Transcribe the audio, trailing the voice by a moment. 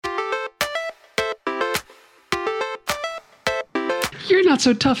You're not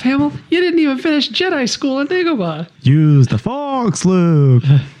so tough, Hamill. You didn't even finish Jedi school in Dagobah. Use the Fox, Luke.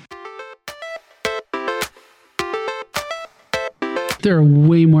 There are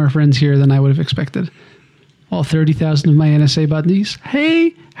way more friends here than I would have expected. All 30,000 of my NSA buddies.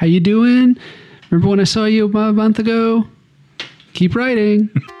 Hey, how you doing? Remember when I saw you about a month ago? Keep writing.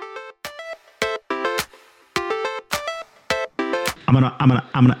 I'm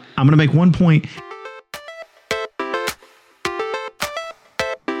gonna make one point.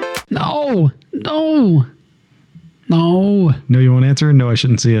 No. No, you won't answer? No, I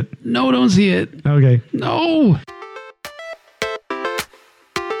shouldn't see it. No, don't see it. Okay. No.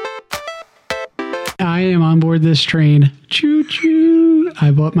 I am on board this train. Choo choo.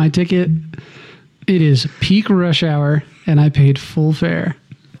 I bought my ticket. It is peak rush hour, and I paid full fare.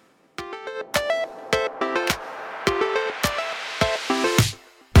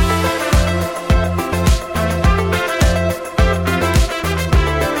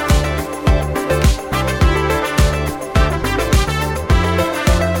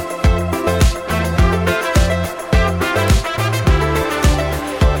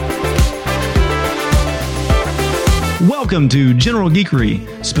 Welcome to General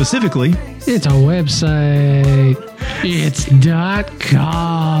Geekery. Specifically, It's a website. It's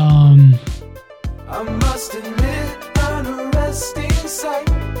 .com. I must admit, an arresting sight.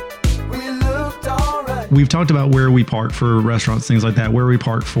 We looked all right. we've talked about where we park for restaurants, things like that, where we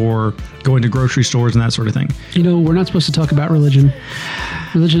park for going to grocery stores and that sort of thing. You know, we're not supposed to talk about religion.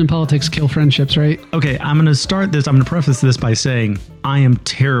 Religion and politics kill friendships, right? Okay, I'm going to start this. I'm going to preface this by saying I am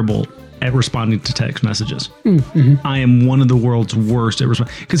terrible at responding to text messages. Mm-hmm. I am one of the world's worst at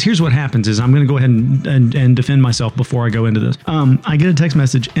responding. Because here's what happens is I'm going to go ahead and defend myself before I go into this. I get a text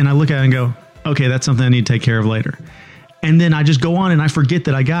message and I look at it and go, okay, that's something I need to take care of later. And then I just go on and I forget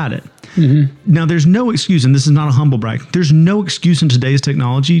that I got it. Mm-hmm. Now, there's no excuse, and this is not a humble brag. There's no excuse in today's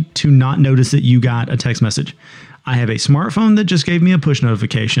technology to not notice that you got a text message. I have a smartphone that just gave me a push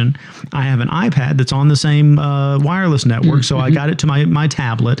notification. I have an iPad that's on the same wireless network, so I got it to my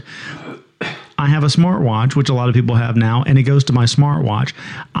tablet. I have a smartwatch, which a lot of people have now, and it goes to my smartwatch.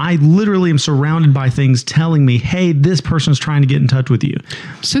 I literally am surrounded by things telling me, hey, this person's trying to get in touch with you.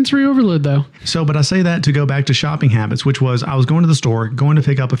 Sensory overload, though. So, but I say that to go back to shopping habits, which was I was going to the store, going to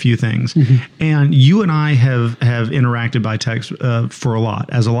pick up a few things. Mm-hmm. And you and I have interacted by text for a lot,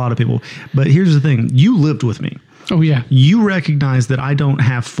 as a lot of people. But here's the thing. You lived with me. Oh, yeah. You recognize that I don't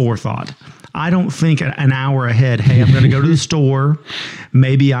have forethought. I don't think an hour ahead, hey, I'm going to go to the store.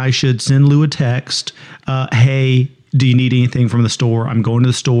 Maybe I should send Lou a text. Hey, do you need anything from the store? I'm going to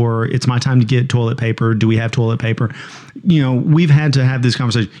the store. It's my time to get toilet paper. Do we have toilet paper? You know, we've had to have this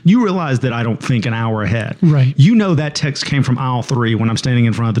conversation. You realize that I don't think an hour ahead. Right. You know that text came from aisle 3 when I'm standing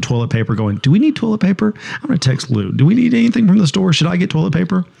in front of the toilet paper going, do we need toilet paper? I'm going to text Lou. Do we need anything from the store? Should I get toilet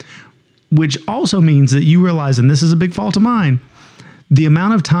paper? Which also means that you realize, and this is a big fault of mine, the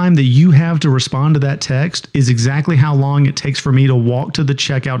amount of time that you have to respond to that text is exactly how long it takes for me to walk to the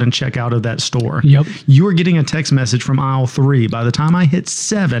checkout and check out of that store. Yep. You are getting a text message from aisle 3. By the time I hit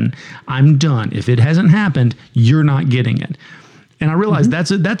 7, I'm done. If it hasn't happened, you're not getting it. And I realize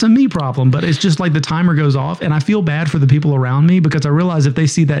that's a me problem, but it's just like the timer goes off, and I feel bad for the people around me because I realize if they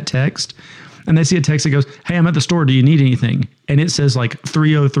see that text and they see a text that goes, hey, I'm at the store. Do you need anything? And it says like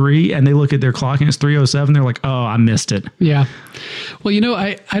 3:03 and they look at their clock and it's 3:07. They're like, oh, I missed it. Yeah. Well, you know,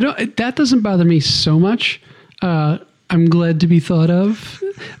 I don't, that doesn't bother me so much. I'm glad to be thought of.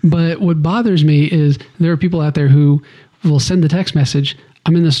 But what bothers me is there are people out there who will send the text message.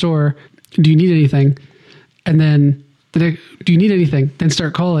 I'm in the store. Do you need anything? And then do you need anything? Then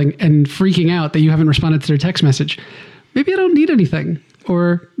start calling and freaking out that you haven't responded to their text message. Maybe I don't need anything.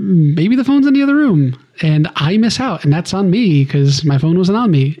 Or maybe the phone's in the other room and I miss out, and that's on me because my phone wasn't on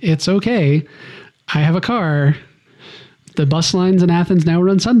me. It's okay. I have a car. The bus lines in Athens now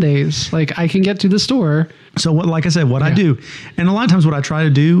run Sundays. Like, I can get to the store. So what, like I said, what I do, and a lot of times what I try to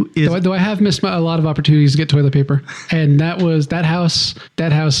do is, though I have missed a lot of opportunities to get toilet paper, and that house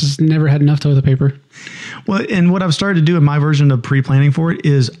has never had enough toilet paper. Well, and what I've started to do in my version of pre-planning for it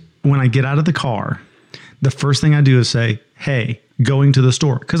is when I get out of the car, the first thing I do is say, hey, going to the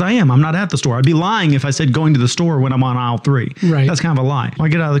store. Because I'm not at the store. I'd be lying if I said going to the store when I'm on aisle 3. Right. That's kind of a lie. When I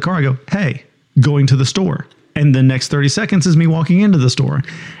get out of the car, I go, hey, going to the store. And the next 30 seconds is me walking into the store.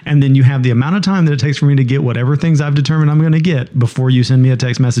 And then you have the amount of time that it takes for me to get whatever things I've determined I'm going to get before you send me a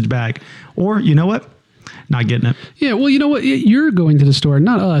text message back. Or, you know what? Not getting it. Yeah, well, you know what? You're going to the store,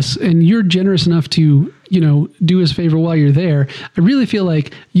 not us. And you're generous enough to, do us a favor while you're there. I really feel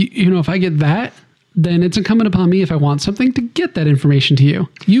like, if I get that, then it's incumbent upon me, if I want something, to get that information to you.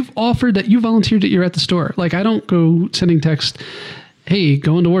 You've offered that, you volunteered that you're at the store. Like, I don't go sending text, Hey,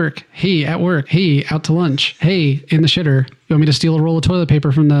 going to work. Hey, at work. Hey, out to lunch. Hey, in the shitter. You want me to steal a roll of toilet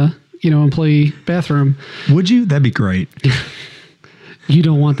paper from the, employee bathroom? Would you? That'd be great. You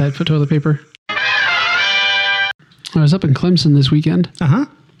don't want that for toilet paper. I was up in Clemson this weekend. Uh-huh.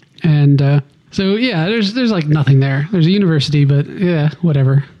 And so, yeah, there's like nothing there. There's a university, but yeah,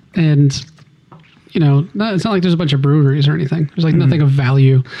 whatever. And, it's not like there's a bunch of breweries or anything. There's like nothing of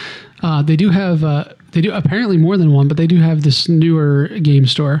value. They do apparently more than one, but they do have this newer game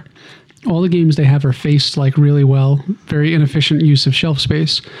store. All the games they have are faced like really well, very inefficient use of shelf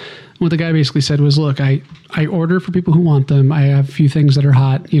space. What the guy basically said was, look, I order for people who want them. I have a few things that are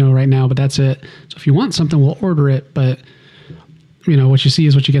hot, right now, but that's it. So if you want something, we'll order it. But, what you see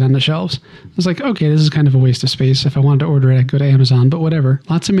is what you get on the shelves. I was like, okay, this is kind of a waste of space. If I wanted to order it, I'd go to Amazon, but whatever.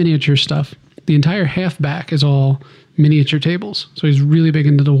 Lots of miniature stuff. The entire half back is all miniature tables. So he's really big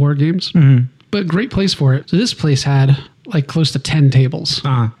into the war games. Mm-hmm. But great place for it. So this place had like close to 10 tables.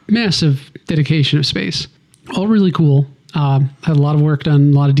 Massive dedication of space. All really cool. Had a lot of work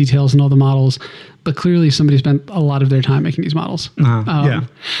done, a lot of details and all the models, but clearly somebody spent a lot of their time making these models. Yeah.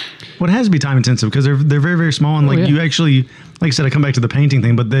 Well, it has to be time intensive because they're very, very small. And you actually, like I said, I come back to the painting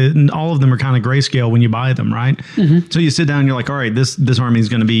thing, but all of them are kind of grayscale when you buy them, right? Mm-hmm. So you sit down and you're like, all right, this army is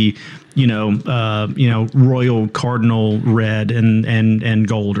going to be, royal cardinal red and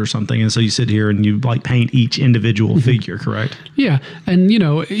gold or something. And so you sit here and you like paint each individual figure, correct? Yeah. And,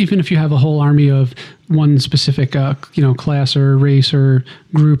 even if you have a whole army of one specific, class or race or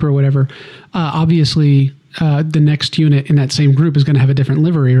group or whatever, obviously the next unit in that same group is going to have a different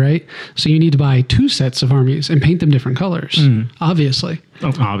livery, right? So you need to buy 2 sets of armies and paint them different colors, obviously.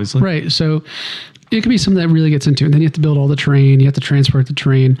 Oh, obviously. Right. So it could be something that really gets into it. And then you have to build all the terrain. You have to transport the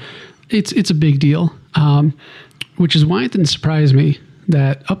terrain. It's a big deal, which is why it didn't surprise me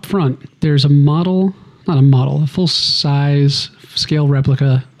that up front there's a full-size scale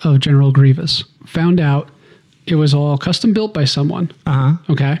replica of General Grievous. Found out it was all custom built by someone.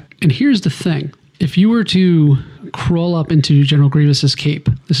 Okay. And here's the thing. If you were to crawl up into General Grievous's cape,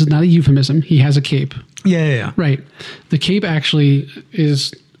 this is not a euphemism. He has a cape. Yeah. Right. The cape actually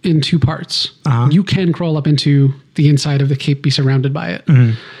is in 2 parts. You can crawl up into the inside of the cape, be surrounded by it.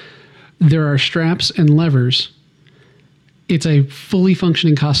 Mm-hmm. There are straps and levers. It's a fully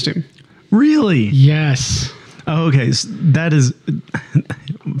functioning costume. Really? Yes. Oh, okay. So that is,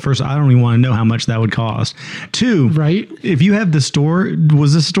 first, I don't even want to know how much that would cost. 2, right? If you have the store,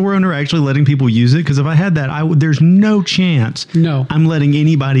 was the store owner actually letting people use it? Because if I had that, there's no chance I'm letting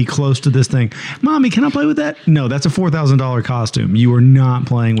anybody close to this thing. Mommy, can I play with that? No, that's a $4,000 costume. You are not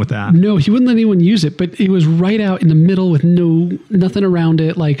playing with that. No, he wouldn't let anyone use it, but it was right out in the middle with nothing around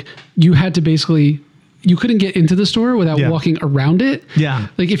it. Like you had to basically... You couldn't get into the store without walking around it. Yeah.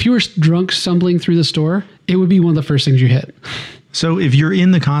 Like if you were drunk stumbling through the store, it would be one of the first things you hit. So if you're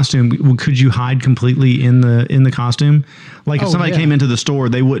in the costume, could you hide completely in the costume? Like if somebody came into the store,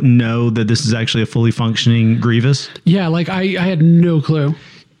 they wouldn't know that this is actually a fully functioning Grievous? Yeah, like I had no clue.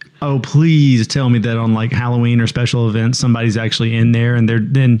 Oh, please tell me that on like Halloween or special events, somebody's actually in there and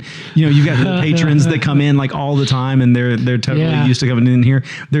you've got the patrons that come in like all the time and they're totally used to coming in here.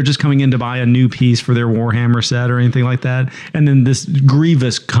 They're just coming in to buy a new piece for their Warhammer set or anything like that. And then this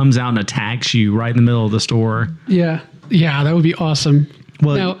Grievous comes out and attacks you right in the middle of the store. Yeah. Yeah, that would be awesome.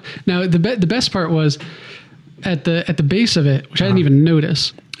 Well, now the best part was at the base of it, which I didn't even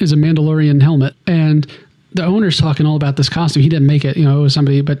notice, is a Mandalorian helmet. And the owner's talking all about this costume. He didn't make it, it was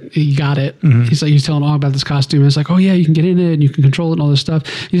somebody, but he got it. Mm-hmm. He's telling all about this costume. And it's like, oh yeah, you can get in it and you can control it and all this stuff.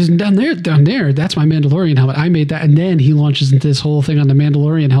 He says, down there, that's my Mandalorian helmet. I made that. And then he launches into this whole thing on the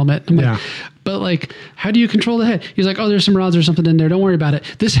Mandalorian helmet. I'm like, but like, how do you control the head? He's like, oh, there's some rods or something in there. Don't worry about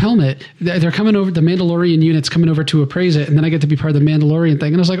it. This helmet, they're coming over, the Mandalorian unit's coming over to appraise it. And then I get to be part of the Mandalorian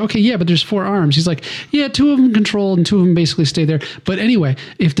thing. And I was like, okay, yeah, but there's 4 arms. He's like, yeah, 2 of them control and 2 of them basically stay there. But anyway,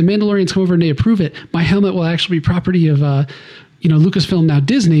 if the Mandalorians come over and they approve it, my helmet will actually be property of, Lucasfilm, now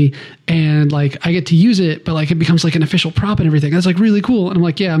Disney, and like I get to use it, but like it becomes like an official prop and everything. That's like really cool. And I'm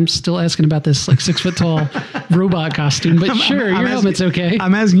like, yeah, I'm still asking about this like 6 foot tall robot costume, but your helmet's okay.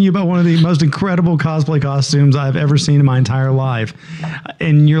 I'm asking you about one of the most incredible cosplay costumes I've ever seen in my entire life,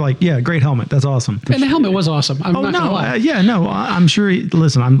 and you're like, yeah, great helmet, that's awesome. And the helmet was awesome. I'm not gonna lie. I'm sure.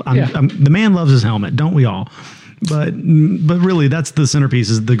 Listen, the man loves his helmet, don't we all? But really, that's the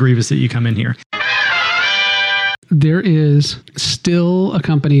centerpiece, is the Grievous that you come in here. There is still a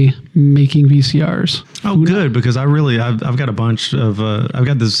company making VCRs. Oh, good, because I've got a bunch of, I've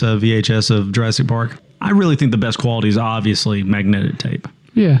got this VHS of Jurassic Park. I really think the best quality is obviously magnetic tape.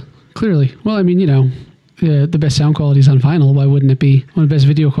 Yeah, clearly. Well, I mean, the best sound quality is on vinyl. Why wouldn't it be? One of the best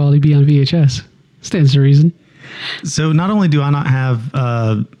video quality be on VHS? Stands to reason. So not only do I not have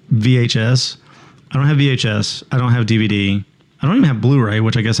VHS, I don't have VHS, I don't have DVD, I don't even have Blu-ray,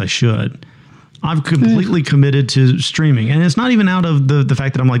 which I guess I should. I've completely committed to streaming. And it's not even out of the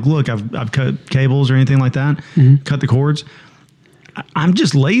fact that I'm like, look, I've cut cables or anything like that, cut the cords. I'm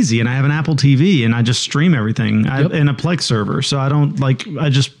just lazy, and I have an Apple TV, and I just stream everything in a Plex server. So I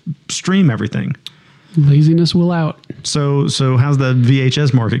just stream everything. Laziness will out. So how's the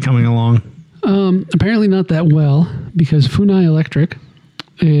VHS market coming along? Apparently not that well, because Funai Electric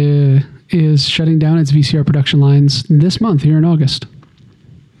is shutting down its VCR production lines this month here in August.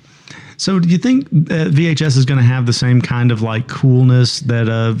 So do you think VHS is going to have the same kind of like coolness that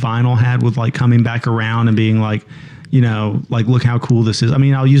vinyl had with like coming back around and being like, like, look how cool this is? I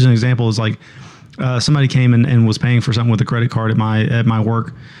mean, I'll use an example. It's like somebody came and was paying for something with a credit card at my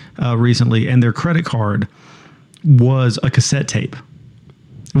work recently, and their credit card was a cassette tape.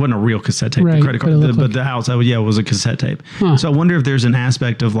 It wasn't a real cassette tape, right, the credit card, but the outside, it was a cassette tape. Huh. So I wonder if there's an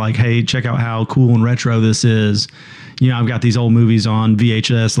aspect of like, hey, check out how cool and retro this is. I've got these old movies on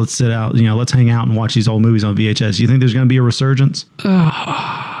VHS. Let's sit out, let's hang out and watch these old movies on VHS. You think there's going to be a resurgence?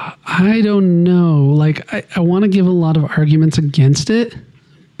 I don't know. Like, I want to give a lot of arguments against it,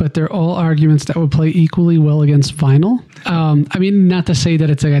 but they're all arguments that would play equally well against vinyl. I mean, not to say that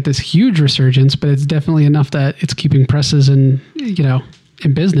it's got this huge resurgence, but it's definitely enough that it's keeping presses in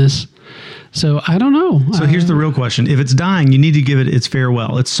business. So I don't know. So here's the real question. If it's dying, you need to give it its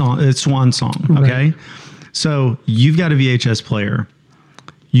farewell, its swan song. Okay. Right. So you've got a VHS player.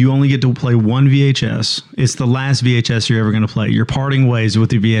 You only get to play one VHS. It's the last VHS you're ever going to play. You're parting ways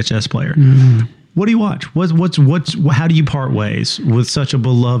with your VHS player. Mm. What do you watch? How do you part ways with such a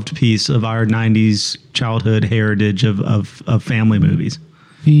beloved piece of our 90s childhood heritage of family movies?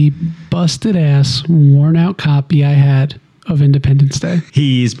 The busted ass, worn out copy I had of Independence Day.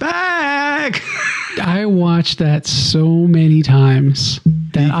 He's back. I watched that so many times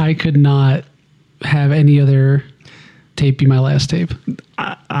that I could not have any other tape be my last tape.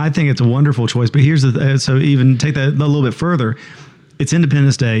 I think it's a wonderful choice, but here's so even take that a little bit further. It's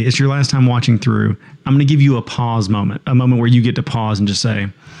Independence Day. It's your last time watching through. I'm going to give you a pause moment, a moment where you get to pause and just say,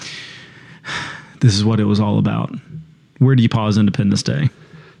 this is what it was all about. Where do you pause Independence Day?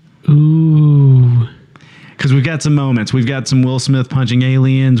 Ooh. Because we've got some moments. We've got some Will Smith punching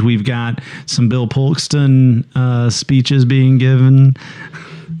aliens. We've got some Bill Polkston speeches being given.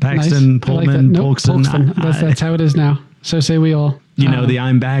 Paxton, nice. Pullman, like Polkston. That's how it is now. So say we all. The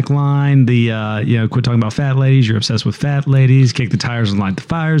I'm back line, the, quit talking about fat ladies. You're obsessed with fat ladies. Kick the tires and light the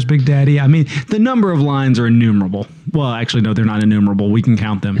fires, Big Daddy. I mean, the number of lines are innumerable. Well, actually, no, they're not innumerable. We can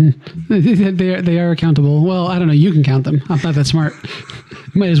count them. They are accountable. Well, I don't know. You can count them. I'm not that smart.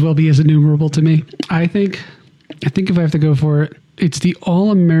 Might as well be as innumerable to me. I think if I have to go for it, it's the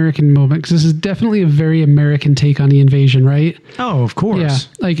all-American moment, because this is definitely a very American take on the invasion, right? Oh, of course. Yeah,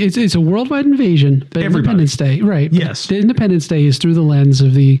 like it's a worldwide invasion, but Independence Day, right? Yes. The Independence Day is through the lens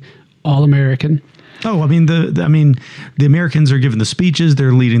of the all-American. Oh, I mean, the Americans are giving the speeches.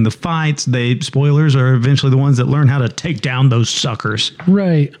 They're leading the fights. Spoilers are eventually the ones that learn how to take down those suckers.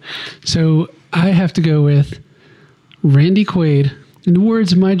 Right. So I have to go with Randy Quaid. In the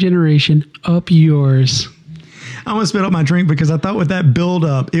words of my generation, up yours. I want to spit up my drink because I thought with that build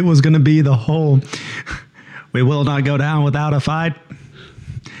up, it was going to be the whole, we will not go down without a fight.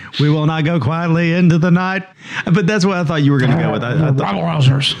 We will not go quietly into the night. But that's what I thought you were going to go with.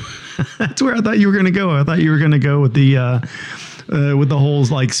 That's where I thought you were going to go. I thought you were going to go with the whole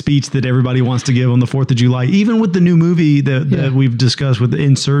like speech that everybody wants to give on the 4th of July, even with the new movie that we've discussed with the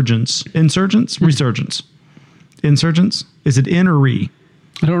Resurgence? Insurgents? Is it in or re?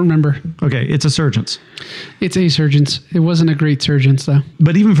 I don't remember. Okay, it's a surgence. It's a surgence. It wasn't a great surgence, though.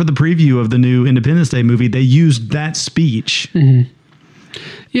 But even for the preview of the new Independence Day movie, they used that speech. Mm-hmm.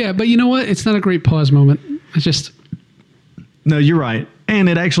 Yeah, but you know what? It's not a great pause moment. It's just... No, you're right. And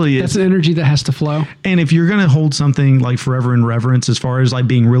it actually is. That's an energy that has to flow. And if you're going to hold something like forever in reverence as far as like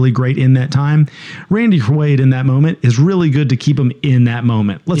being really great in that time, Randy Quaid in that moment is really good to keep him in that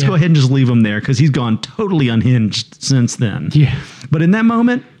moment. Let's go ahead and just leave him there because he's gone totally unhinged since then. Yeah. But in that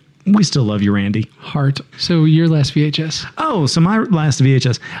moment, we still love you, Randy. Heart. So your last VHS. Oh, so my last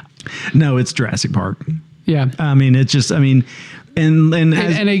VHS. No, it's Jurassic Park. Yeah. I mean, it's just, and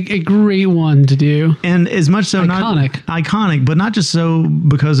a great one to do. And as much so iconic, but not just so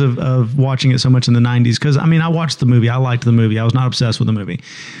because of watching it so much in the 90s. Because I watched the movie. I liked the movie. I was not obsessed with the movie.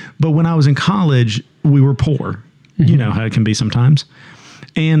 But when I was in college, we were poor. Mm-hmm. You know how it can be sometimes.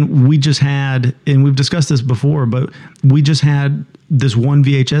 And we just had, and we've discussed this before, but we just had this one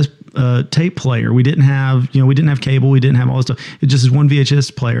VHS tape player. We didn't have cable. We didn't have all this stuff. It just is one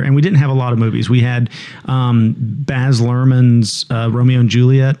VHS player. And we didn't have a lot of movies. We had Baz Luhrmann's Romeo and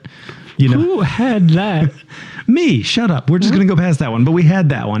Juliet. Who had that? Me. Shut up. We're just going to go past that one. But we had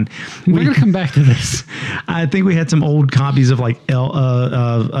that one. We're going to come back to this. I think we had some old copies of Alf.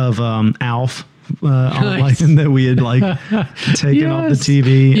 Nice. That we had taken off the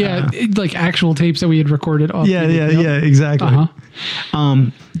TV. Yeah, like actual tapes that we had recorded off. Yeah, exactly. Uh-huh.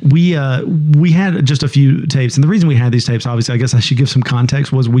 We had just a few tapes, and the reason we had these tapes, obviously, I guess I should give some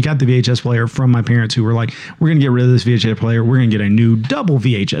context, was we got the VHS player from my parents, who were like, "We're going to get rid of this VHS player. We're going to get a new double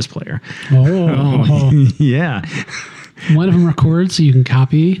VHS player." Oh, yeah. One of them records so you can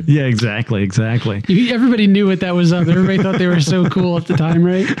copy. Yeah, exactly. Everybody knew what that was up. Everybody thought they were so cool at the time,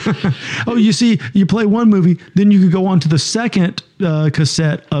 right? Oh, you see, you play one movie, then you could go on to the second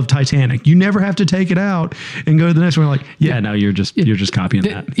cassette of Titanic. You never have to take it out and go to the next one. Like, no, you're just copying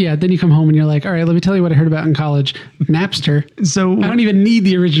that. Yeah, then you come home and you're like, all right, let me tell you what I heard about in college. Napster. So I don't even need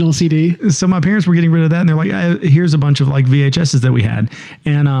the original CD. So my parents were getting rid of that, and they're like, here's a bunch of VHSs that we had.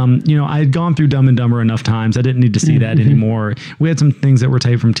 And, I had gone through Dumb and Dumber enough times. I didn't need to see that anymore. We had some things that were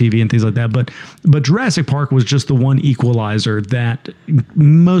taped from TV and things like that. But Jurassic Park was just the one equalizer that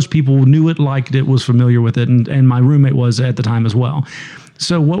most people knew it, liked it, was familiar with it. And my roommate was at the time as well.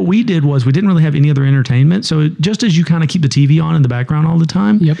 So what we did was we didn't really have any other entertainment. So just as you kind of keep the TV on in the background all the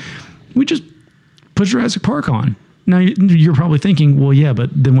time, we just put Jurassic Park on. Now you're probably thinking, well, yeah, but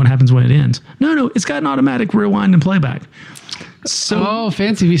then what happens when it ends? No, it's got an automatic rewind and playback. So,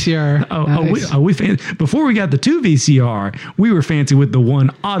 fancy VCR. Nice. We fancy. Before we got the 2 VCR, we were fancy with the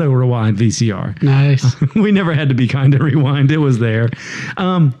 1 auto rewind VCR. Nice. We never had to be kind of rewind. It was there.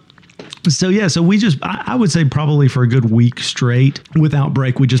 So we just, I would say probably for a good week straight without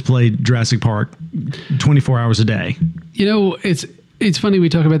break, we just played Jurassic Park 24 hours a day. It's funny we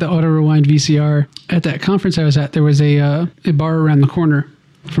talk about the auto rewind VCR. At that conference I was at, there was a bar around the corner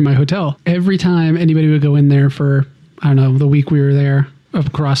from my hotel. Every time anybody would go in there for, I don't know, the week we were there,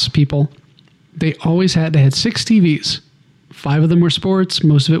 across people, they had 6 TVs. 5 of them were sports.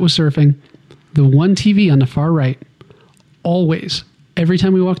 Most of it was surfing. The one TV on the far right, always, every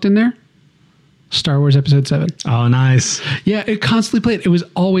time we walked in there, Star Wars Episode 7. Oh, nice. Yeah, it constantly played. It was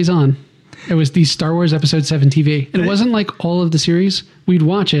always on. It was the Star Wars Episode 7 TV. And it wasn't like all of the series. We'd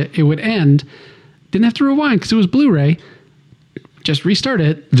watch it. It would end. Didn't have to rewind because it was Blu-ray. Just restart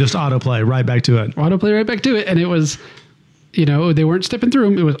it. Just autoplay right back to it. Autoplay right back to it. And it was, they weren't stepping through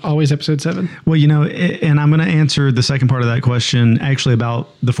them. It was always Episode 7. Well, and I'm going to answer the second part of that question actually about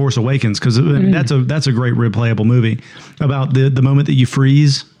The Force Awakens, because that's a great replayable movie about the moment that you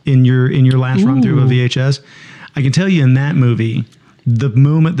freeze in your last run through of VHS. I can tell you in that movie, the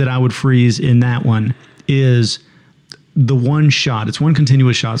moment that I would freeze in that one is the one shot. It's one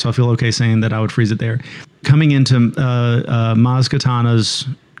continuous shot, so I feel okay saying that I would freeze it there. Coming into Maz Kanata's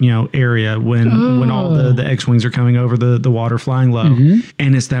area when all the X-Wings are coming over the water flying low.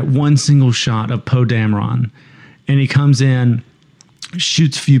 And it's that one single shot of Poe Dameron. And he comes in,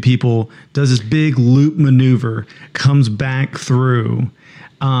 shoots a few people, does this big loop maneuver, comes back through,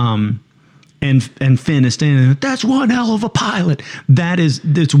 and Finn is standing there. That's one hell of a pilot.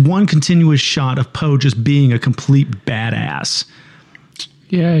 It's one continuous shot of Poe just being a complete badass.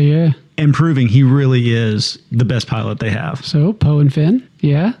 Yeah. And proving he really is the best pilot they have. So Poe and Finn,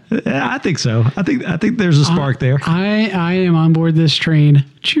 yeah, I think so. I think there's a spark there. I am on board this train.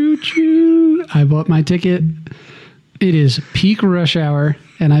 Choo choo! I bought my ticket. It is peak rush hour,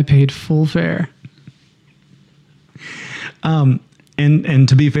 and I paid full fare. And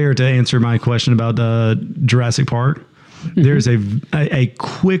to be fair, to answer my question about Jurassic Park, there's a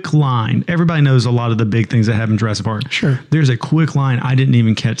quick line. Everybody knows a lot of the big things that happen in Jurassic Park. Sure. There's a quick line I didn't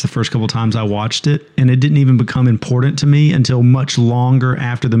even catch the first couple of times I watched it, and it didn't even become important to me until much longer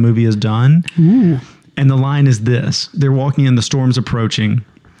after the movie is done. Ooh. And the line is this. They're walking in, the storm's approaching.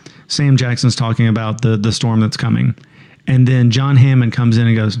 Sam Jackson's talking about the storm that's coming. And then John Hammond comes in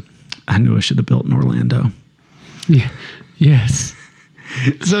and goes, I knew I should have built in Orlando. Yeah. Yes.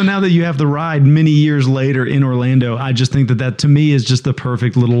 So now that you have the ride many years later in Orlando, I just think that to me is just the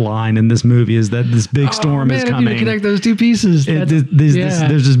perfect little line in this movie, is that this big storm is coming. Connect those two pieces. There's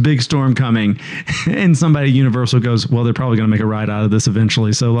this big storm coming, and somebody at Universal goes, well, they're probably going to make a ride out of this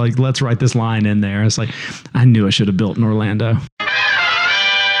eventually. So let's write this line in there. It's like, I knew I should have built in Orlando.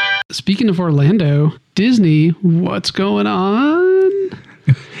 Speaking of Orlando, Disney, what's going on?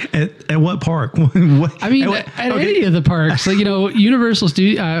 At what park? At any of the parks. Like, Universal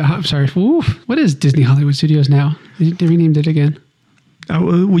Studios. I'm sorry. What is Disney Hollywood Studios now? They renamed it again.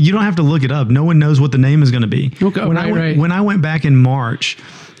 Well, you don't have to look it up. No one knows what the name is going to be. Okay, When I went back in March,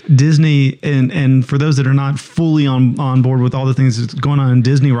 Disney, and for those that are not fully on board with all the things that's going on in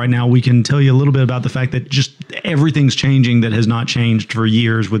Disney right now, we can tell you a little bit about the fact that just everything's changing that has not changed for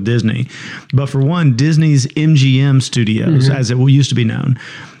years with Disney. But for one, Disney's MGM Studios, as it used to be known,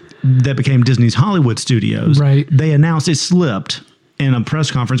 that became Disney's Hollywood Studios. Right. They announced it slipped in a press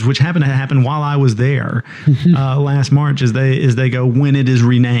conference, which happened to happen while I was there last March, as they go, when it is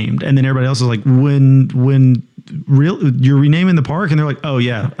renamed, and then everybody else is like, when you're renaming the park, and they're like, oh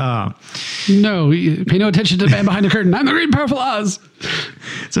yeah, no, pay no attention to the man behind the curtain. I'm the great and powerful Oz.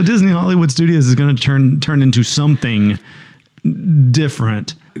 So Disney Hollywood Studios is going to turn into something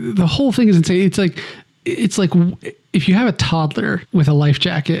different. The whole thing is insane. It's like if you have a toddler with a life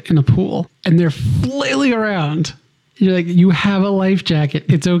jacket in a pool and they're flailing around. You're like, you have a life jacket.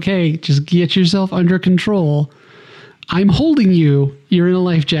 It's okay. Just get yourself under control. I'm holding you. You're in a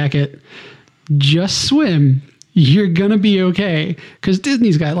life jacket. Just swim. You're going to be okay. Because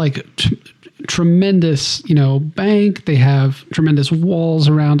Disney's got like tremendous, bank. They have tremendous walls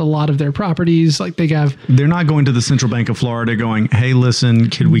around a lot of their properties. Like they're not going to the Central Bank of Florida going, hey, listen,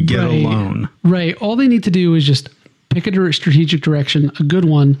 could we get a loan? Right. All they need to do is just pick a strategic direction, a good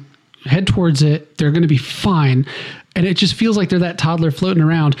one, head towards it. They're going to be fine. And it just feels like they're that toddler floating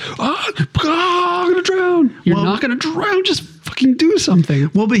around. I'm going to drown. You're not going to drown. Just fucking do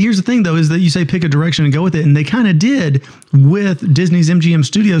something. Well, but here's the thing, though, is that you say pick a direction and go with it. And they kind of did with Disney's MGM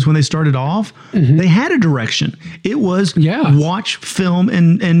Studios when they started off. They had a direction. It was watch film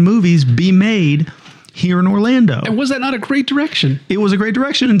and movies be made here in Orlando. And was that not a great direction? It was a great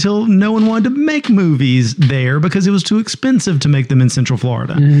direction until no one wanted to make movies there because it was too expensive to make them in Central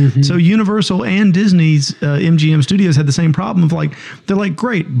Florida. So Universal and Disney's MGM Studios had the same problem of they're like,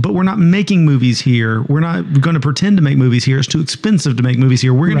 great, but we're not making movies here. We're not going to pretend to make movies here. It's too expensive to make movies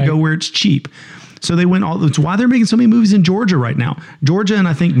here. We're going to go where it's cheap. So they went that's why they're making so many movies in Georgia right now. Georgia and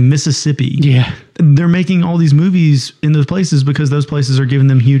I think Mississippi. Yeah. They're making all these movies in those places because those places are giving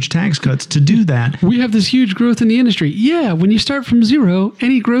them huge tax cuts to do that. We have this huge growth in the industry. Yeah, when you start from zero,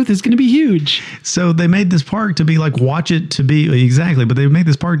 any growth is going to be huge. So they made this park to be like, watch it to be, exactly. But they made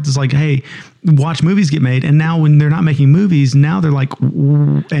this park that's like, hey, watch movies get made. And now when they're not making movies, now they're like,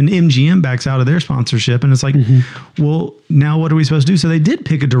 and MGM backs out of their sponsorship. And it's like, well, now what are we supposed to do? So they did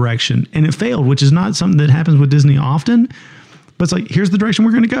pick a direction and it failed, which is not something that happens with Disney often. But it's like, here's the direction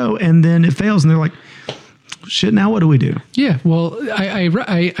we're going to go. And then it fails. And they're like, shit, now what do we do? Yeah, well, I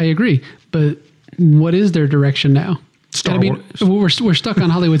agree. But what is their direction now? Star Wars. We're stuck on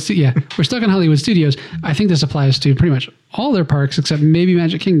Hollywood. We're stuck on Hollywood Studios. I think this applies to pretty much all their parks except maybe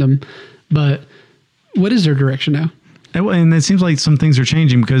Magic Kingdom. But what is their direction now? And it seems like some things are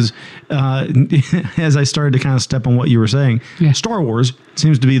changing because as I started to kind of step on what you were saying, Star Wars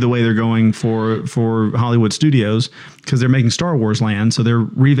seems to be the way they're going for Hollywood Studios because they're making Star Wars Land. So they're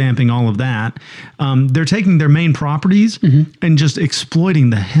revamping all of that. They're taking their main properties and just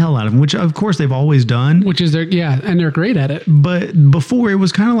exploiting the hell out of them, which of course they've always done. Which is and they're great at it. But before it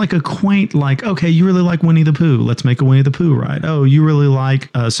was kind of like a quaint, like, okay, you really like Winnie the Pooh. Let's make a Winnie the Pooh ride. Oh, you really like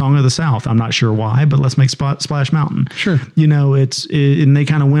Song of the South. I'm not sure why, but let's make Splash Mountain. Sure. And they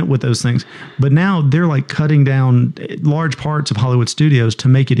kind of went with those things. But now they're like cutting down large parts of Hollywood Studios to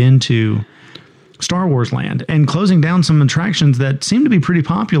make it into Star Wars Land and closing down some attractions that seem to be pretty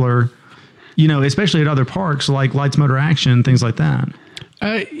popular, especially at other parks like Lights, Motor, Action, things like that.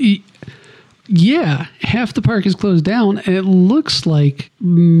 Yeah, half the park is closed down, and it looks like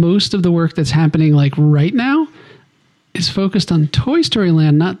most of the work that's happening like right now is focused on Toy Story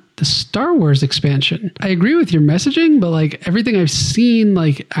Land, not the Star Wars expansion. I agree with your messaging, but like everything I've seen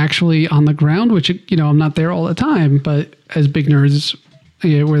like actually on the ground, which, I'm not there all the time, but as big nerds,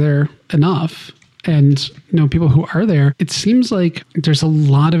 we're there enough. And, people who are there, it seems like there's a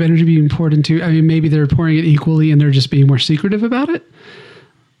lot of energy being poured into. I mean, maybe they're pouring it equally and they're just being more secretive about it.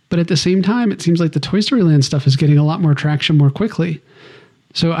 But at the same time, it seems like the Toy Story Land stuff is getting a lot more traction more quickly.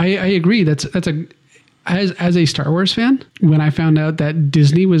 So I agree. As a Star Wars fan, when I found out that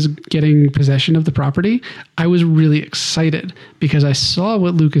Disney was getting possession of the property, I was really excited because I saw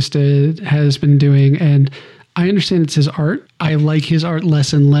what Lucas has been doing, and I understand it's his art. I like his art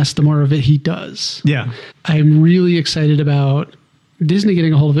less and less the more of it he does. Yeah. I'm really excited about Disney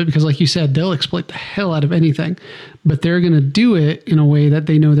getting a hold of it because, like you said, they'll exploit the hell out of anything, but they're going to do it in a way that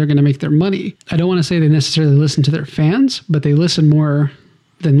they know they're going to make their money. I don't want to say they necessarily listen to their fans, but they listen more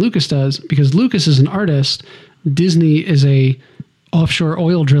than Lucas does because Lucas is an artist. Disney is a offshore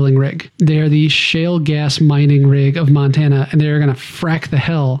oil drilling rig. They are the shale gas mining rig of Montana, and they're going to frack the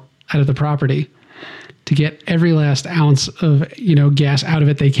hell out of the property. to get every last ounce of, gas out of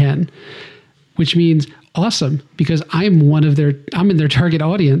it they can, which means awesome, because I'm in their target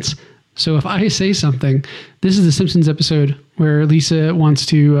audience. So if I say something, this is the Simpsons episode where Lisa wants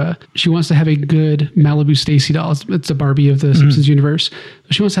to have a good Malibu Stacy doll. It's a Barbie of the Simpsons universe.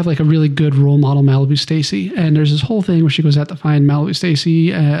 She wants to have like a really good role model Malibu Stacy. And there's this whole thing where she goes out to find Malibu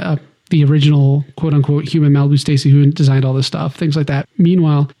Stacy, the original quote unquote human Malibu Stacy who designed all this stuff, things like that.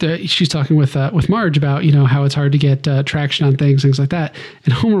 Meanwhile, she's talking with Marge about, how it's hard to get traction on things like that.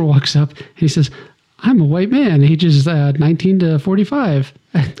 And Homer walks up and he says, I'm a white man, ages 19 to 45.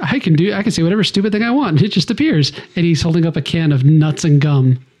 I can say whatever stupid thing I want. It just appears. And he's holding up a can of nuts and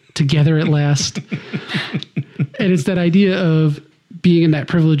gum together at last. And it's that idea of being in that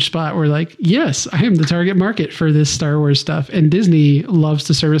privileged spot where like, yes, I am the target market for this Star Wars stuff. And Disney loves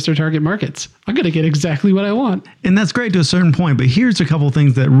to service their target markets. I'm going to get exactly what I want. And that's great to a certain point. But here's a couple of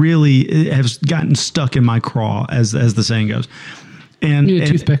things that really have gotten stuck in my craw, as the saying goes. And, you need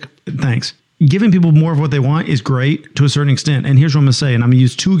a toothpick. Thanks. Giving people more of what they want is great to a certain extent. And here's what I'm going to say. And I'm going to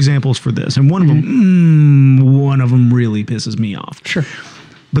use two examples for this. And one of them really pisses me off. Sure.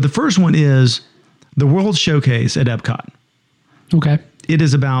 But the first one is the World Showcase at Epcot. Okay.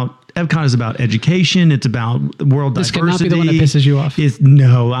 Epcot is about education. It's about world this diversity. Cannot be the one that pisses you off.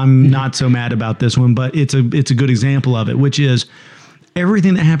 No, I'm not so mad about this one, but it's a good example of it, which is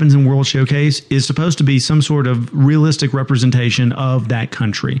everything that happens in World Showcase is supposed to be some sort of realistic representation of that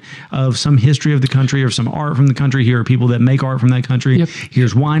country, of some history of the country, or some art from the country. Here are people that make art from that country. Yep.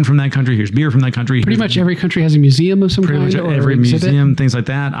 Here's wine from that country. Here's beer from that country. Pretty much every country has a museum of some kind. Pretty much every museum, things like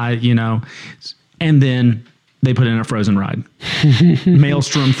that. And then they put in a Frozen ride.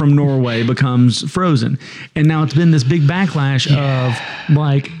 Maelstrom from Norway becomes Frozen. And now it's been this big backlash of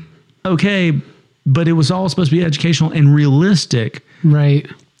like, okay, but it was all supposed to be educational and realistic. Right.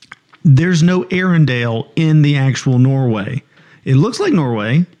 There's no Arendelle in the actual Norway. It looks like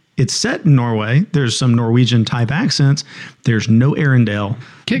Norway. It's set in Norway. There's some Norwegian type accents. There's no Arendelle.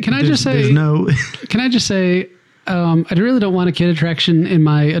 Can I just say, I really don't want a kid attraction in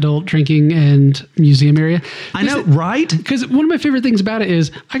my adult drinking and museum area. I know, right? Because one of my favorite things about it is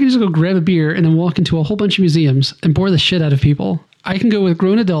I can just go grab a beer and then walk into a whole bunch of museums and bore the shit out of people. I can go with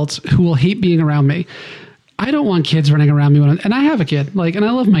grown adults who will hate being around me. I don't want kids running around me and I have a kid, and I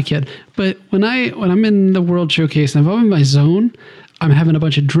love my kid. But when I'm in the World Showcase and if I'm in my zone, I'm having a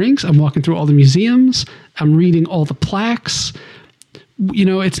bunch of drinks. I'm walking through all the museums. I'm reading all the plaques.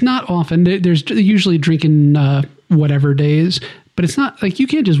 It's not often. There's usually drinking whatever days, but it's not like you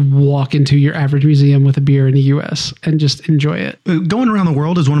can't just walk into your average museum with a beer in the U.S. and just enjoy it. Going around the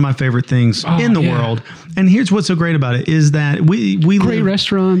world is one of my favorite things in the world. And here's what's so great about it is that we great live,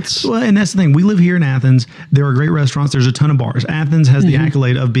 restaurants. Well, and that's the thing. We live here in Athens. There are great restaurants. There's a ton of bars. Athens has the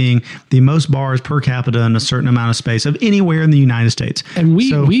accolade of being the most bars per capita in a certain amount of space of anywhere in the United States. And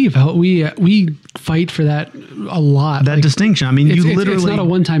we fight for that a lot. That distinction. I mean, it's not a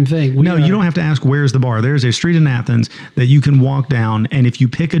one-time thing. You don't have to ask where's the bar. There's a street in Athens that you can walk down, and if you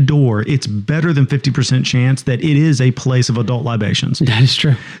pick a door, it's better than 50% chance that it is a place of adult libations. That is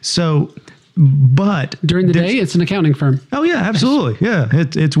true. So, but during the day, it's an accounting firm. Oh yeah, absolutely. Yeah,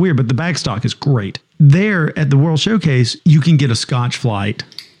 it's weird, but the bag stock is great. There at the World Showcase, you can get a Scotch flight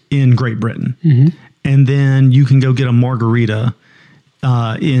in Great Britain, and then you can go get a margarita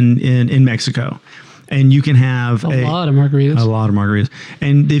in Mexico. And you can have a lot of margaritas.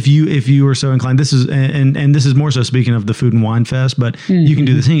 And if you are so inclined, this is more so speaking of the Food and Wine Fest, but you can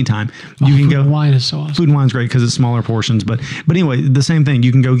do this anytime. You can food and wine is so awesome. Food and wine's great because it's smaller portions, but anyway, the same thing.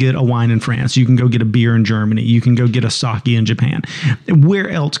 You can go get a wine in France. You can go get a beer in Germany. You can go get a sake in Japan. Where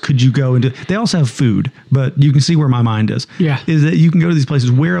else could you go? They also have food, but you can see where my mind is. Yeah, is that you can go to these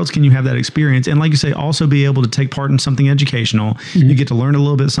places. Where else can you have that experience? And like you say, also be able to take part in something educational. You get to learn a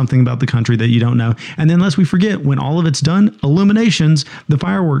little bit something about the country that you don't know. And then lest we forget, when all of it's done, illuminations, the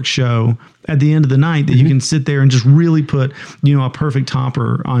fireworks show at the end of the night that you can sit there and just really put, a perfect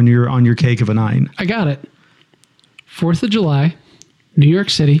topper on your cake of a night. I got it. 4th of July, New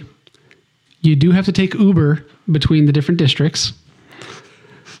York City. You do have to take Uber between the different districts.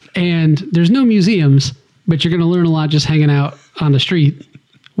 And there's no museums, but you're going to learn a lot just hanging out on the street,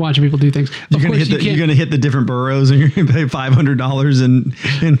 watching people do things. You're going to hit the different boroughs, and you're going to pay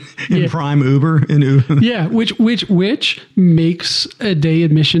 $500 in prime Uber. Yeah, which makes a day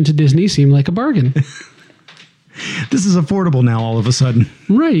admission to Disney seem like a bargain. This is affordable now all of a sudden.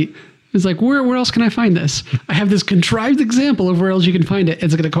 Right. It's like, where else can I find this? I have this contrived example of where else you can find it.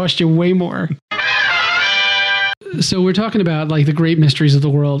 It's going to cost you way more. So we're talking about like the great mysteries of the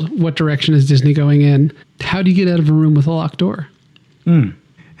world. What direction is Disney going in? How do you get out of a room with a locked door?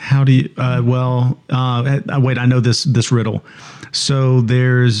 How do you? Wait. I know this riddle. So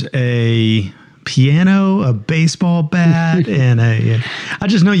there's a piano, a baseball bat, and I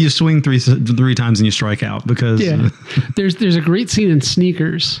just know you swing three times and you strike out because. Yeah. There's a great scene in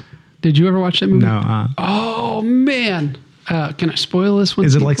Sneakers. Did you ever watch that movie? No. Oh man. Can I spoil this one?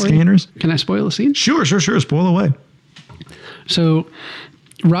 Is it like Scanners? Can I spoil the scene? Sure. Spoil away. So,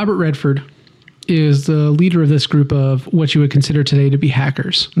 Robert Redford is the leader of this group of what you would consider today to be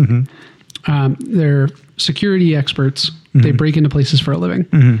hackers. They're security experts. They break into places for a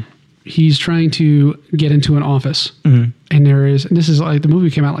living. He's trying to get into an office. And this is like the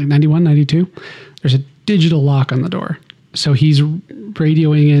movie came out like 91, 92. There's a digital lock on the door. So he's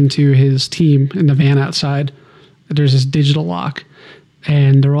radioing into his team in the van outside. There's this digital lock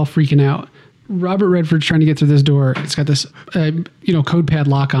and they're all freaking out. Robert Redford's trying to get through this door. It's got this, code pad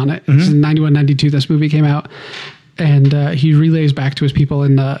lock on it. This is 91, 92. This movie came out, and he relays back to his people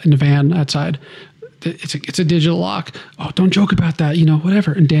in the van outside. It's a digital lock. Oh, don't joke about that.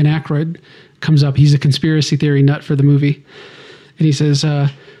 Whatever. And Dan Aykroyd comes up. He's a conspiracy theory nut for the movie, and he says,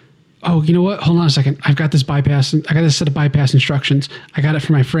 "Oh, you know what? Hold on a second. I've got this bypass. I got this set of bypass instructions. I got it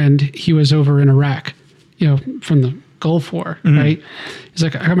from my friend. He was over in Iraq, from the Gulf War, right? He's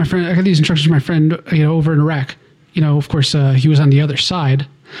like, I got these instructions from my friend, over in Iraq. Of course, he was on the other side.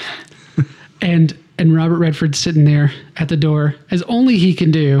 and Robert Redford's sitting there at the door, as only he can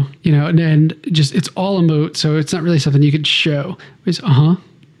do, and just, it's all emote, so it's not really something you could show. He's, and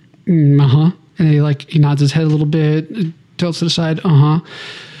then he nods his head a little bit, tilts to the side,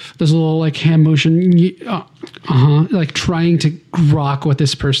 There's a little like hand motion, like trying to grok what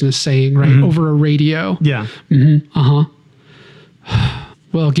this person is saying, right? Over a radio. Yeah.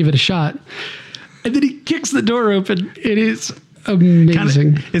 Well, give it a shot. And then he kicks the door open. It is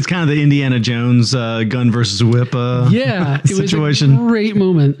amazing. It's kind of the Indiana Jones gun versus whip situation. It was a great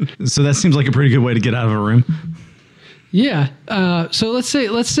moment. So that seems like a pretty good way to get out of a room. Yeah. So let's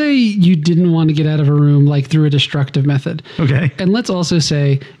say you didn't want to get out of a room like through a destructive method. Okay. And let's also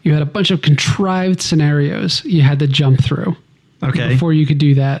say you had a bunch of contrived scenarios you had to jump through. Okay. Before you could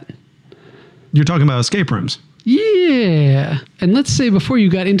do that. You're talking about escape rooms. Yeah. And let's say before you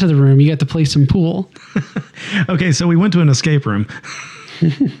got into the room, you got to play some pool. Okay. So we went to an escape room.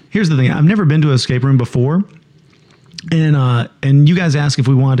 Here's the thing. I've never been to an escape room before. And you guys asked if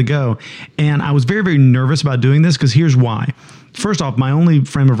we wanted to go. And I was very, very nervous about doing this because here's why. First off, my only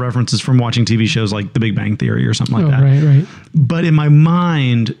frame of reference is from watching TV shows like The Big Bang Theory or something like that. Right. But in my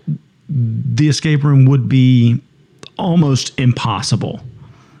mind, the escape room would be almost impossible.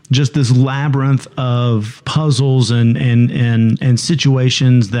 Just this labyrinth of puzzles and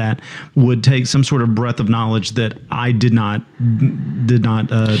situations that would take some sort of breadth of knowledge that I did not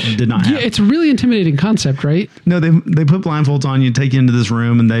have. Yeah, it's a really intimidating concept, right? No, they put blindfolds on you, take you into this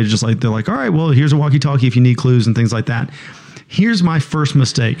room, and they're like, all right, well, here's a walkie-talkie if you need clues and things like that. Here's my first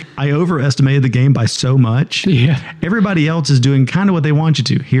mistake. I overestimated the game by so much. Yeah. Everybody else is doing kind of what they want you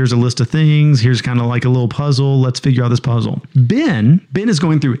to. Here's a list of things. Here's kind of like a little puzzle. Let's figure out this puzzle. Ben is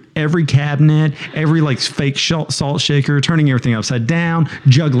going through every cabinet, every like fake salt shaker, turning everything upside down,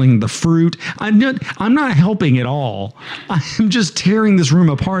 juggling the fruit. I'm not helping at all. I'm just tearing this room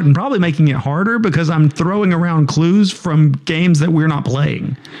apart and probably making it harder because I'm throwing around clues from games that we're not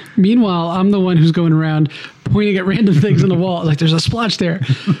playing. Meanwhile, I'm the one who's going around pointing at random things on the wall. Like, there's a splotch there.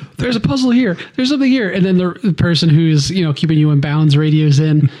 There's a puzzle here. There's something here. And then the person who's, keeping you in bounds radios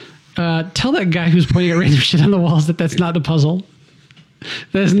in. Tell that guy who's pointing at random shit on the walls that's not a puzzle.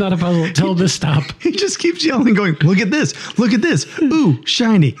 That is not a puzzle. Tell him to stop. He just keeps yelling, going, look at this. Look at this. Ooh,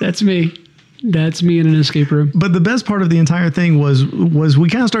 shiny. That's me. That's me in an escape room. But the best part of the entire thing was we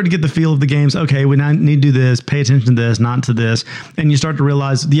kind of started to get the feel of the games. Okay, we now need to do this, pay attention to this, not to this. And you start to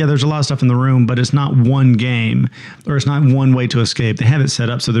realize, there's a lot of stuff in the room, but it's not one game or it's not one way to escape. They have it set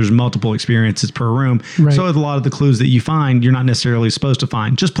up so there's multiple experiences per room. Right. So with a lot of the clues that you find, you're not necessarily supposed to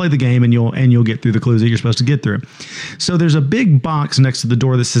find. Just play the game and you'll get through the clues that you're supposed to get through. So there's a big box next to the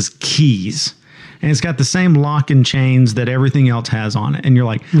door that says keys. And it's got the same lock and chains that everything else has on it. And you're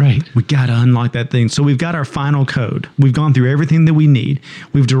like, right, we got to unlock that thing. So we've got our final code. We've gone through everything that we need.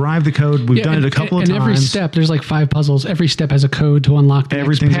 We've derived the code. We've done it a couple of times. And every step, there's like 5 puzzles. Every step has a code to unlock the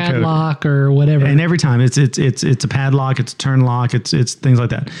next padlock or whatever. And every time it's a padlock, it's a turn lock, it's things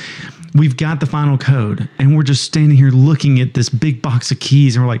like that. We've got the final code and we're just standing here looking at this big box of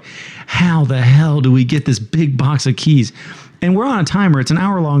keys and we're like, how the hell do we get this big box of keys? And we're on a timer. It's an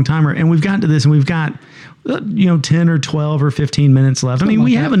hour-long timer. And we've gotten to this, and we've got, 10 or 12 or 15 minutes left. I mean,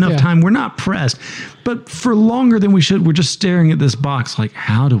 we have enough time. We're not pressed. But for longer than we should, we're just staring at this box like,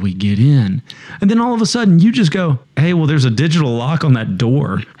 how do we get in? And then all of a sudden, you just go, hey, well, there's a digital lock on that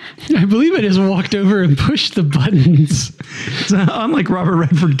door. I believe I just walked over and pushed the buttons. So unlike Robert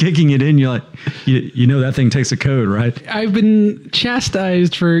Redford kicking it in, you're like, you know that thing takes a code, right? I've been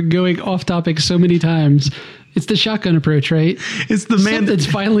chastised for going off topic so many times. It's the shotgun approach, right? It's the man that's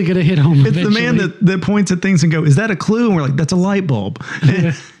finally going to hit home. It's the man that points at things and go, is that a clue? And we're like, that's a light bulb.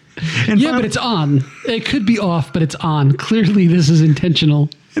 Yeah. And but it's on. It could be off, but it's on. Clearly, this is intentional.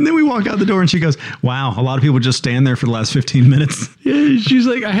 And then we walk out the door and she goes, wow, a lot of people just stand there for the last 15 minutes. Yeah, she's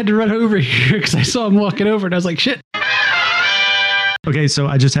like, I had to run over here because I saw him walking over. And I was like, shit. Okay, so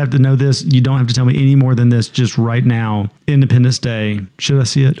I just have to know this. You don't have to tell me any more than this. Just right now, Independence Day. Should I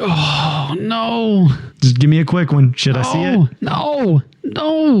see it? Oh, no. Just give me a quick one. Should I see it? No.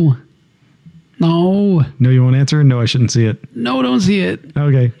 No, you won't answer? No, I shouldn't see it. No, don't see it.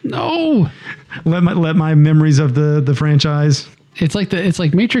 Okay. No. Let my memories of the franchise. It's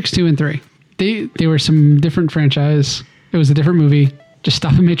like Matrix 2 and 3. They were some different franchise. It was a different movie. Just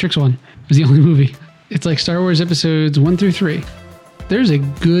stop at Matrix 1. It was the only movie. It's like Star Wars episodes 1 through 3. There's a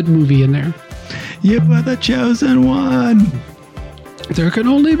good movie in there. You are the chosen one. There can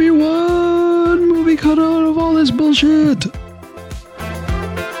only be one movie cut out of all this bullshit.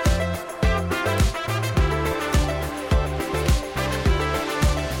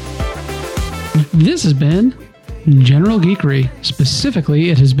 This has been General Geekery. Specifically,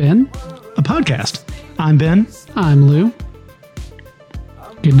 it has been a podcast. I'm Ben. I'm Lou.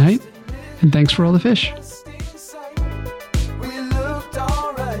 Good night, and thanks for all the fish.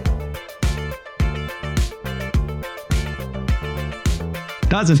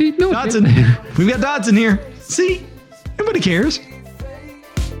 Dodson. See, no, Dodson. We've got Dodson here. See? Nobody cares.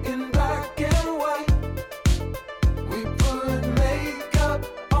 In black and white, we put makeup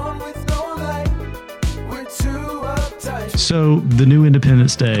on with no light. We're too uptight. So, the new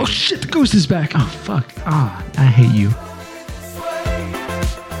Independence Day. Oh shit, the ghost is back. Oh, fuck. Ah, I hate you. This way,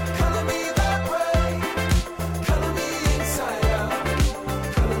 color me that way. Color me inside out.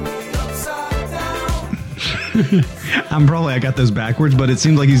 Color me upside down. I got those backwards, but it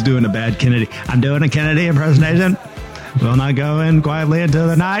seems like he's doing a bad Kennedy. I'm doing a Kennedy impersonation. Will not go in quietly into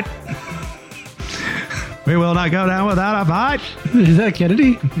the night. We will not go down without a fight. Is that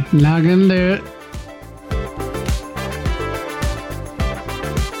Kennedy? Not gonna do it.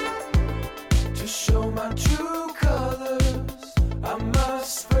 To show my true colors, I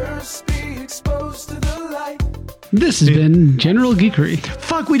must first be exposed to the light. This has been General Geekery.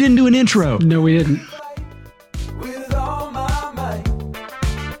 Fuck, we didn't do an intro. No, we didn't. With all my might.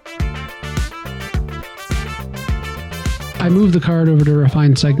 I moved the card over to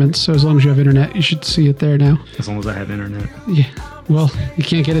refined segments, so as long as you have internet, you should see it there now. As long as I have internet. Yeah. Well, you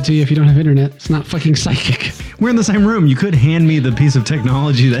can't get it to you if you don't have internet. It's not fucking psychic. We're in the same room. You could hand me the piece of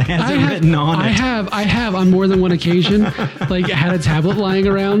technology that has it written on it. I have on more than one occasion, like had a tablet lying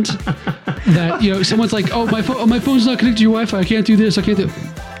around that, someone's like, oh, my phone's not connected to your Wi-Fi. I can't do this. I can't do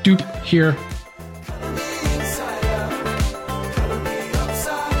Doop, here. Color me inside out. Color me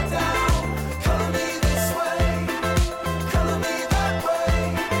upside down. Color me this way. Color me that way.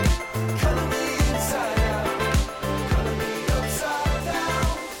 Color me inside out. Color me upside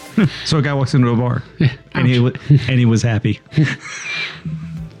down. So a guy walks into a bar, Yeah. and he was happy.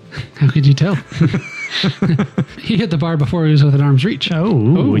 How could you tell? He hit the bar before he was within arm's reach.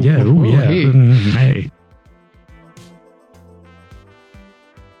 Oh, yeah. hey. Hey.